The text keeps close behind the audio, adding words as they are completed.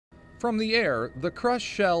From the air, the crushed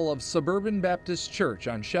shell of Suburban Baptist Church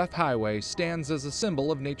on Chef Highway stands as a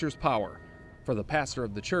symbol of nature's power. For the pastor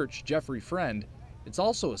of the church, Jeffrey Friend, it's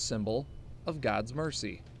also a symbol of God's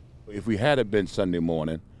mercy. If we had it been Sunday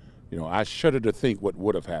morning, I shudder to think what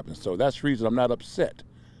would have happened. So that's the reason I'm not upset,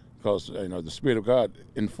 because the Spirit of God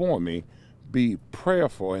informed me, be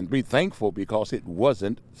prayerful and be thankful because it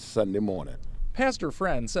wasn't Sunday morning. Pastor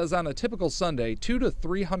Friend says on a typical Sunday, 200 to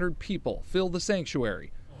 300 people fill the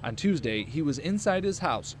sanctuary. On Tuesday, he was inside his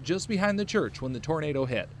house just behind the church when the tornado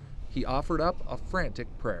hit. He offered up a frantic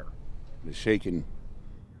prayer. The shaking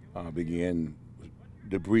began,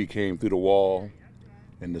 debris came through the wall,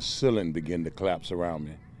 and the ceiling began to collapse around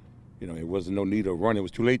me. It wasn't no need of running. It was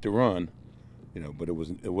too late to run, but it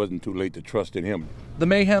wasn't too late to trust in him. The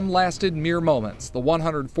mayhem lasted mere moments, the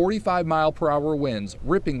 145-mile-per-hour winds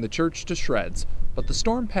ripping the church to shreds. But the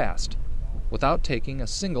storm passed without taking a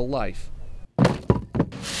single life.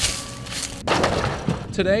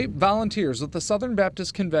 Today, volunteers at the Southern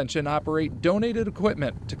Baptist Convention operate donated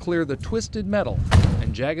equipment to clear the twisted metal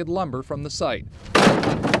and jagged lumber from the site.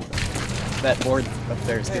 That board up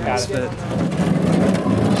there is going to fit.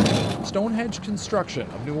 Stonehenge Construction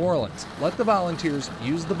of New Orleans let the volunteers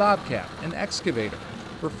use the bobcat and excavator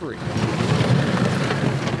for free.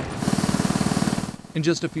 In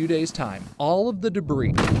just a few days' time, all of the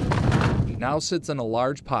debris now sits in a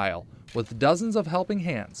large pile, with dozens of helping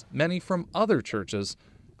hands, many from other churches,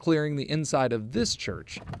 clearing the inside of this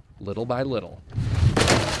church little by little.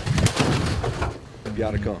 You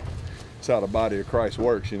gotta come. It's how the body of Christ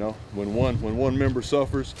works, When one member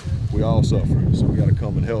suffers, we all suffer. So we gotta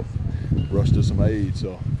come and help, rush to some aid.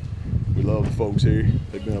 So we love the folks here.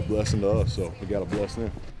 They've been a blessing to us, so we gotta bless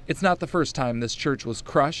them. It's not the first time this church was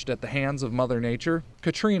crushed at the hands of Mother Nature.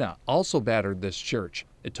 Katrina also battered this church.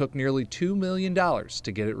 It took nearly $2 million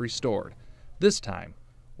to get it restored. This time,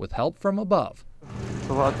 with help from above. It's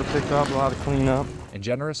a lot to pick up, a lot to clean up. And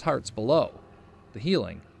generous hearts below. The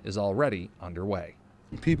healing is already underway.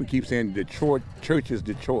 People keep saying the church is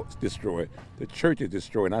destroyed. The church is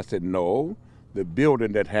destroyed. And I said, no, the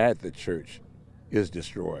building that had the church is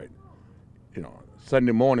destroyed.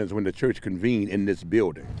 Sunday mornings when the church convened in this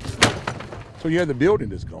building. So yeah, the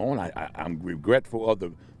building is gone. I'm regretful of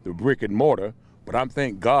the brick and mortar, but I'm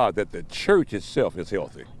thank God that the church itself is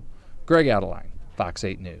healthy. Greg Adeline, Fox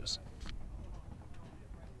 8 News.